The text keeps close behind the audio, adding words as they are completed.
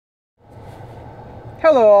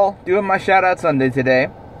Hello all, doing my shout out Sunday today.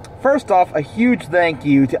 First off, a huge thank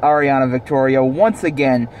you to Ariana Victoria once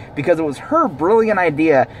again, because it was her brilliant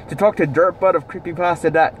idea to talk to Dirtbud of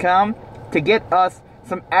Creepypasta.com to get us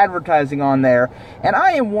some advertising on there, and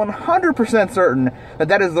I am 100% certain that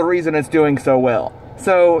that is the reason it's doing so well.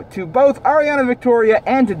 So, to both Ariana Victoria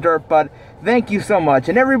and to Dirtbud, thank you so much.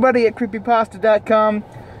 And everybody at Creepypasta.com,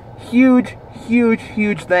 huge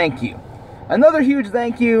thank you. Another huge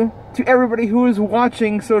thank you to everybody who is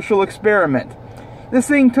watching Social Experiment. This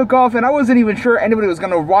thing took off and I wasn't even sure anybody was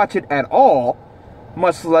going to watch it at all,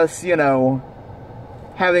 much less, you know,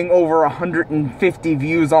 having over 150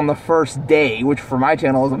 views on the first day, which for my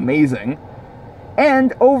channel is amazing,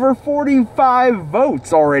 and over 45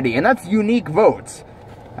 votes already, and that's unique votes.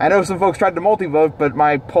 I know some folks tried to multi-vote, but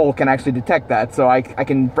my poll can actually detect that, so I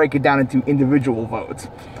can break it down into individual votes.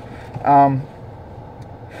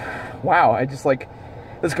 Wow, I just like...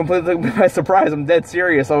 This completely took me by surprise. I'm dead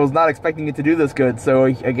serious. I was not expecting it to do this good. So,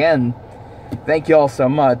 again, thank you all so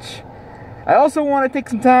much. I also want to take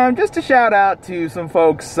some time just to shout out to some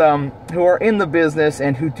folks who are in the business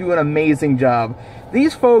and who do an amazing job.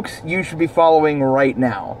 These folks you should be following right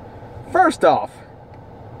now. First off,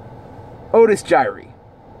 Otis Jiry.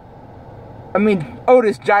 I mean,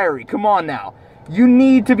 Otis Jiry, come on now. You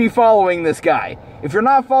need to be following this guy. If you're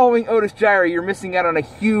not following Otis Jiry, you're missing out on a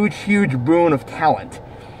huge boon of talent.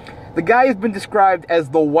 The guy has been described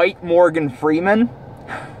as the white Morgan Freeman.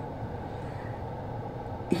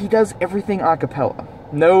 He does everything a cappella.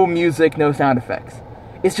 No music, no sound effects.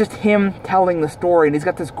 It's just him telling the story, and he's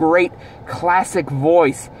got this great classic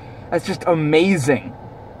voice that's just amazing.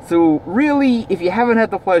 So really, if you haven't had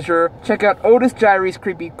the pleasure, check out Otis Jiry's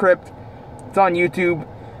Creepy Crypt. It's on YouTube.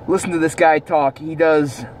 Listen to this guy talk. He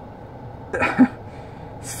does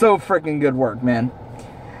so freaking good work, man.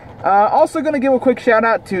 Also going to give a quick shout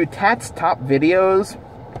out to Tat's Top Videos.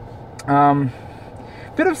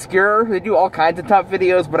 Bit obscure, they do all kinds of top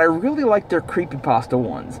videos, but I really like their creepypasta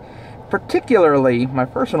ones. Particularly, my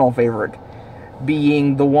personal favorite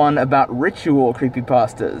being the one about ritual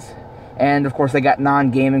creepypastas. And of course they got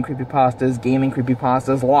non-gaming creepypastas, gaming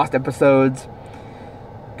creepypastas, lost episodes.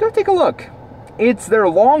 Go take a look. It's their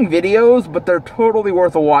long videos, but they're totally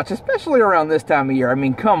worth a watch, especially around this time of year. I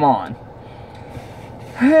mean, come on.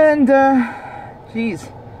 And, geez,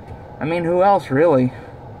 I mean, who else, really?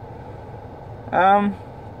 I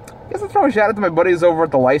guess I'll throw a shout out to my buddies over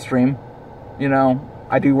at the Livestream. You know,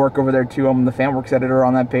 I do work over there too. I'm the FanWorks editor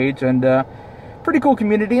on that page, and, pretty cool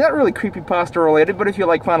community. Not really creepypasta related, but if you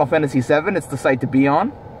like Final Fantasy VII, it's the site to be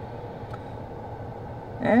on.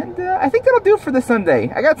 And, I think that'll do it for this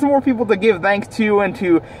Sunday. I got some more people to give thanks to and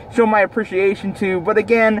to show my appreciation to, but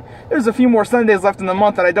again, there's a few more Sundays left in the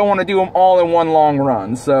month and I don't want to do them all in one long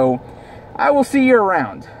run, so I will see you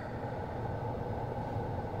around.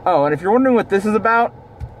 Oh, and if you're wondering what this is about,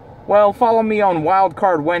 well, follow me on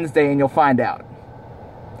Wildcard Wednesday and you'll find out.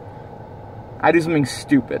 I do something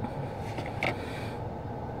stupid.